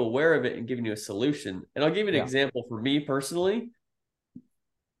making you aware of it and giving you a solution. And I'll give you an example for me personally.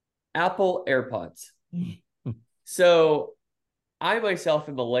 Apple AirPods. So I myself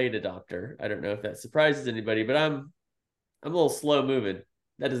am a late adopter. I don't know if that surprises anybody, but I'm a little slow moving.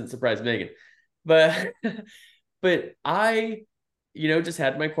 That doesn't surprise Megan. But but I, just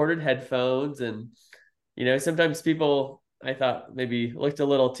had my corded headphones, and sometimes people, I thought, maybe looked a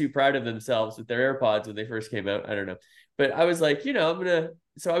little too proud of themselves with their AirPods when they first came out. I don't know. But I was like,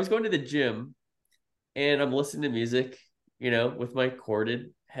 so I was going to the gym and I'm listening to music, with my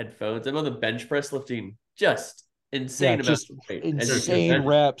corded headphones. I'm on the bench press lifting just insane amounts of weight. Insane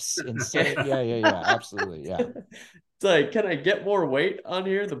reps. Insane. Yeah. Absolutely. Yeah. It's like, can I get more weight on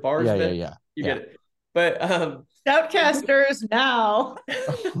here? The bar's Yeah. You get it. But Shoutcasters now.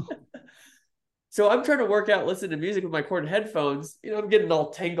 So I'm trying to work out, listen to music with my corded headphones. I'm getting all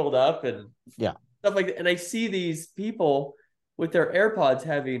tangled up and stuff like that. And I see these people with their AirPods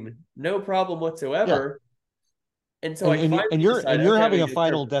having no problem whatsoever. Yeah. And so you're having a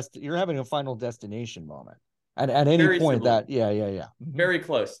final destination moment at any very point similar. that very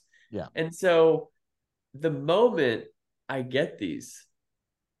close. Yeah. And so the moment I get these,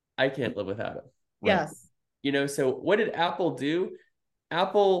 I can't live without them. Yes. So what did Apple do?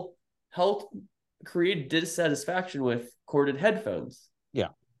 Apple helped create dissatisfaction with corded headphones. Yeah.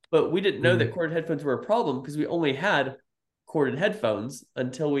 But we didn't know that corded headphones were a problem because we only had corded headphones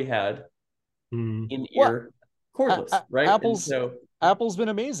until we had in-ear cordless, right? Apple's been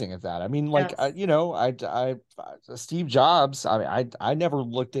amazing at that. I mean, like, Steve Jobs, I never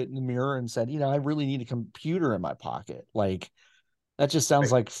looked in the mirror and said, I really need a computer in my pocket. Like, that just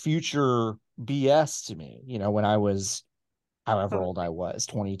sounds like future BS to me, when I was however old I was,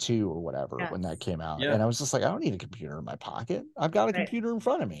 22 or whatever, when that came out. Yeah. And I was just like, I don't need a computer in my pocket. I've got a computer in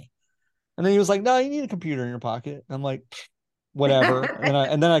front of me. And then he was like, no, you need a computer in your pocket. And I'm like, whatever.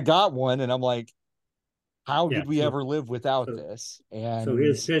 and then I got one, and I'm like, how did we ever live without this? And so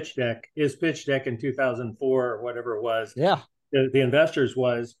his pitch deck in 2004 or whatever it was. Yeah. The investors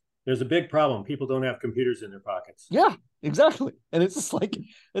was, there's a big problem. People don't have computers in their pockets. Yeah, exactly. And it's just like,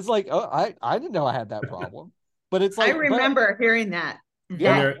 oh, I didn't know I had that problem. But it's like, I remember hearing that.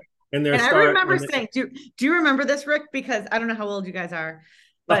 Yeah. And I remember saying, do you remember this, Rick? Because I don't know how old you guys are,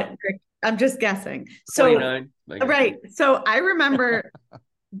 but Rick, I'm just guessing. So 29. Right. So I remember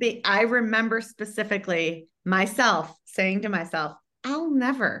specifically myself saying to myself, I'll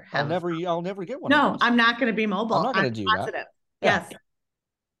never get one. No, I'm not going to be mobile. I'm not going to do positive. that. Yes.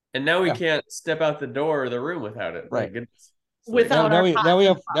 And now we can't step out the door or the room without it. Right. Without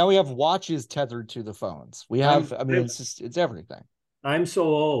now we have watches tethered to the phones. We have, it's everything. I'm so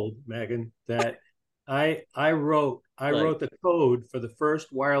old, Megan, that I wrote the code for the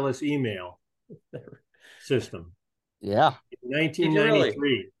first wireless email system. Yeah. In 1993.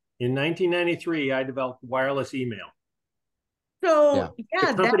 Really? In 1993, I developed wireless email. So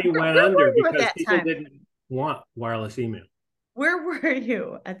the company went under because people didn't want wireless email. Where were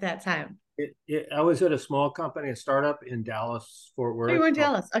you at that time? I was at a small company, a startup in Dallas, Fort Worth. Oh, you were in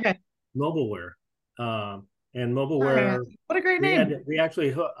Dallas. Okay. Mobileware. And Mobileware. What a great name.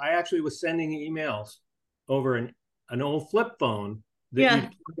 I actually was sending emails over an old flip phone that you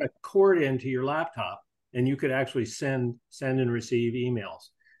put a cord into your laptop, and you could actually send and receive emails.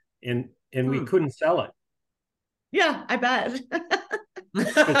 And we couldn't sell it. Yeah, I bet.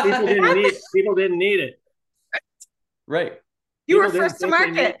 Because people didn't need it. Right. You were first to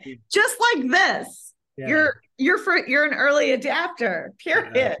market, just like this. Yeah. You're an early adapter,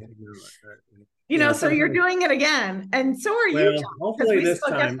 period. So you're doing it again, and so are you. John, hopefully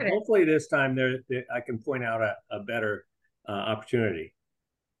this time I can point out a better opportunity.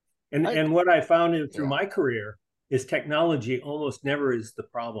 And what I found through my career is technology almost never is the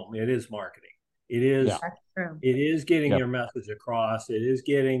problem. It is marketing. It is getting your message across. It is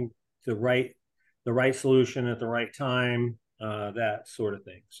getting the right solution at the right time. That sort of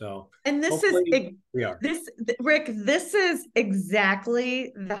thing. So, and Rick, this is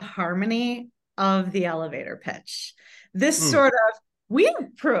exactly the harmony of the elevator pitch. This sort of, we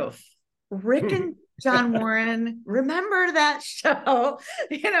have proof. Rick and John Warren, remember that show?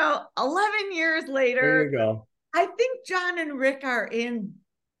 11 years later. There you go. I think John and Rick are in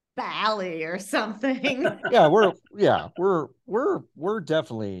Bali or something. We're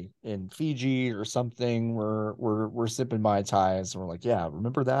definitely in Fiji or something. We're sipping Mai Tais, and we're like,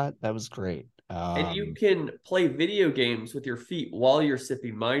 remember that? That was great. And you can play video games with your feet while you're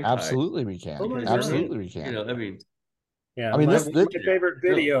sipping Mai Tai. Absolutely, we can. Absolutely, we can. One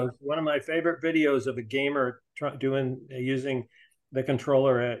of my favorite videos of a gamer using the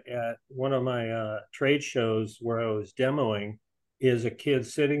controller at one of my trade shows where I was demoing is a kid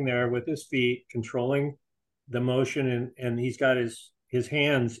sitting there with his feet controlling the motion, and he's got his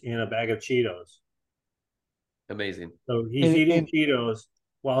hands in a bag of Cheetos. Amazing. So he's eating Cheetos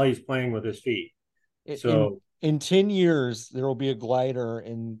while he's playing with his feet. So in 10 years, there will be a glider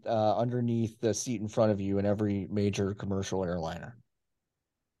in underneath the seat in front of you in every major commercial airliner.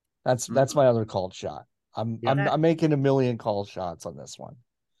 That's my other called shot. I'm making a million call shots on this one,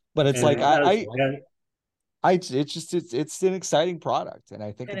 but it's it's an exciting product, and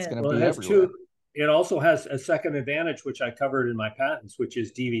I think it's going to be everywhere. It also has a second advantage, which I covered in my patents, which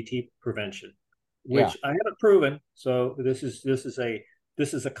is DVT prevention, which I haven't proven. So this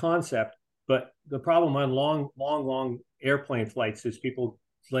is a concept, but the problem on long airplane flights is people's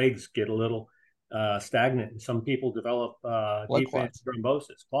legs get a little stagnant, and some people develop deep vein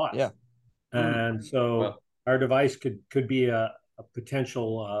thrombosis, clots. Yeah. And so our device could be a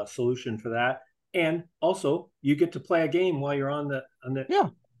potential solution for that. And also, you get to play a game while you're on the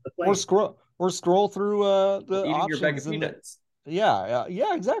plane. Or scroll through the eating options your bag of peanuts. Yeah,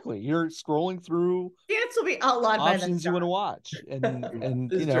 exactly. You're scrolling through. Peanuts will be outlawed by the options you want to watch, and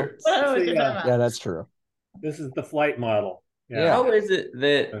you know. Yeah, that's true. This is the flight model. Yeah. How is it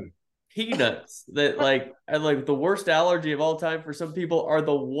that peanuts, that like the worst allergy of all time for some people, are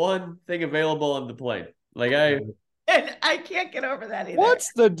the one thing available on the plane? Like I can't get over that either.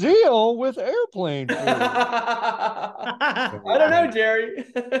 What's the deal with airplane food? I don't know, Jerry.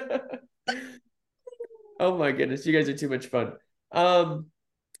 Oh my goodness, you guys are too much fun.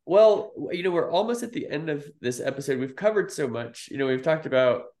 Well, we're almost at the end of this episode. We've covered so much. We've talked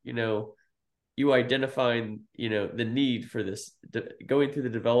about, you identifying, the need for this, going through the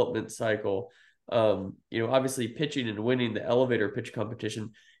development cycle, obviously pitching and winning the elevator pitch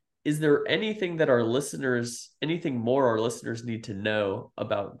competition. Is there anything more our listeners need to know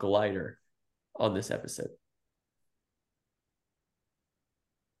about Glider on this episode?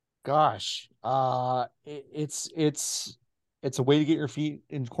 Gosh, it's a way to get your feet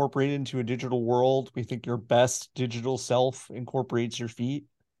incorporated into a digital world. We think your best digital self incorporates your feet.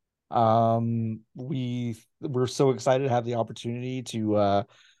 We're so excited to have the opportunity to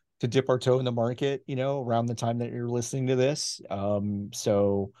dip our toe in the market, around the time that you're listening to this.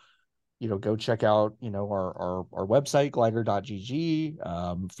 So go check out, our website, glider.gg.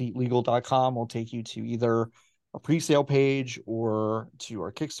 Feetlegal.com will take you to either a pre-sale page or to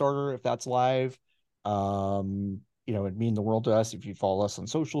our Kickstarter if that's live. It'd mean the world to us if you follow us on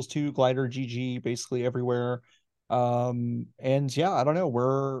socials too, Glider GG, basically everywhere. And I don't know,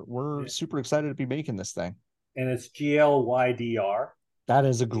 we're super excited to be making this thing. And it's GLYDR. That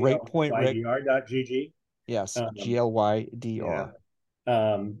is a great point, Rick. GLYDR.gg. Yes, GLYDR.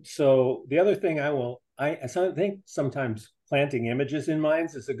 So the other thing I think sometimes planting images in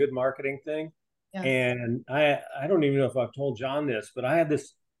minds is a good marketing thing. Yes. And I don't even know if I've told John this, but I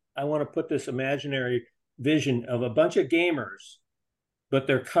want to put this imaginary vision of a bunch of gamers, but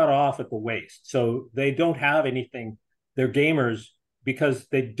they're cut off at the waist. So they don't have anything. They're gamers because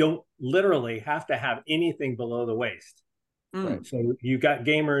they don't literally have to have anything below the waist. Right. So you got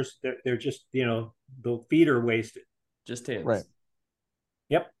gamers, they're just, the feet are wasted. Just hands. Right.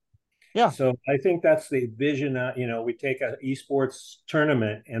 Yep. Yeah. So I think that's the vision. We take an esports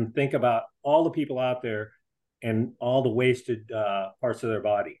tournament and think about all the people out there and all the wasted parts of their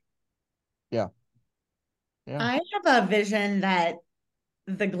body. Yeah. I have a vision that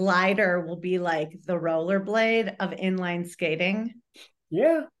the glider will be like the rollerblade of inline skating.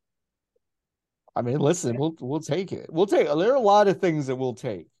 Yeah. I mean, listen, we'll take it. There are a lot of things that we'll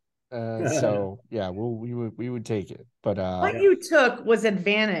take. So yeah, we would take it. But what you took was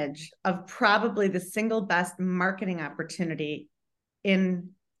advantage of probably the single best marketing opportunity in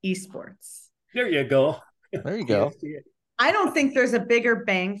esports. There you go. There you go. I don't think there's a bigger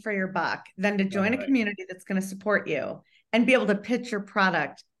bang for your buck than to join a community that's going to support you and be able to pitch your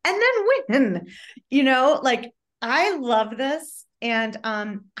product and then win. I love this. And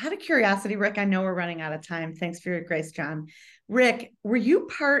out of curiosity, Rick, I know we're running out of time. Thanks for your grace, John. Rick, were you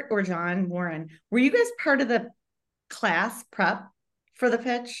or John Warren, were you guys part of the class prep for the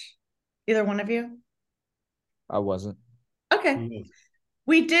pitch? Either one of you? I wasn't. Okay. Mm-hmm.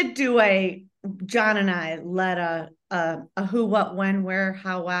 We did do John and I led a who, what, when, where,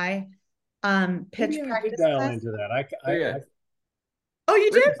 how, why pitch practice. I dial into that. Oh,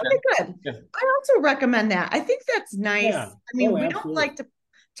 you did? Okay, good. Yeah. I also recommend that. I think that's nice. Yeah. I mean, we don't like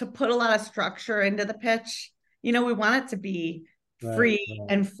to put a lot of structure into the pitch. We want it to be free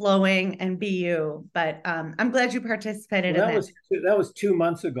and flowing and be you. But I'm glad you participated in that. That was 2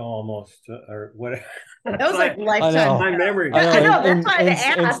 months ago almost, or what? That was like lifetime. My memory. I know. That's why I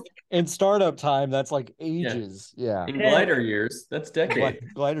asked. In startup time, that's like ages. Yeah. In glider years, that's decades.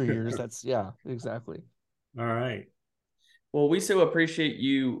 Glider years, that's exactly. All right. Well, we so appreciate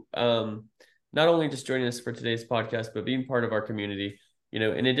you not only just joining us for today's podcast, but being part of our community.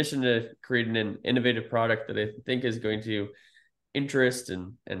 In addition to creating an innovative product that I think is going to interest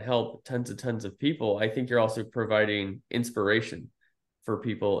and help tons of people, I think you're also providing inspiration for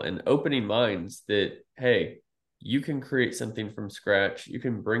people and opening minds that, hey, you can create something from scratch. You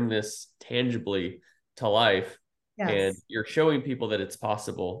can bring this tangibly to life. Yes. And you're showing people that it's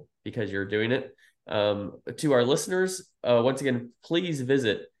possible because you're doing it. To our listeners, once again, please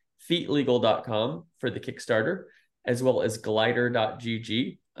visit feetlegal.com for the Kickstarter, as well as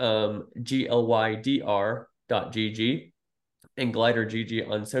glider.gg, glydr.gg, and glidergg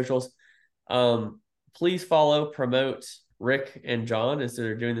on socials. Please follow, promote Rick and John as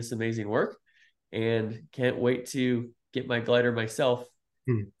they're doing this amazing work, and can't wait to get my glider myself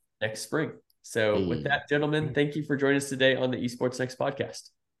next spring. So with that, gentlemen, thank you for joining us today on the Esports Next podcast.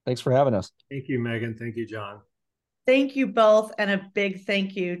 Thanks for having us. Thank you, Megan. Thank you, John. Thank you both, and a big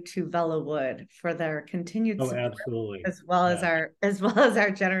thank you to Vela Wood for their continued support, absolutely, as well as our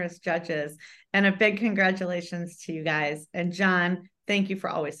generous judges, and a big congratulations to you guys. And John, thank you for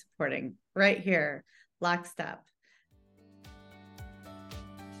always supporting right here, lockstep.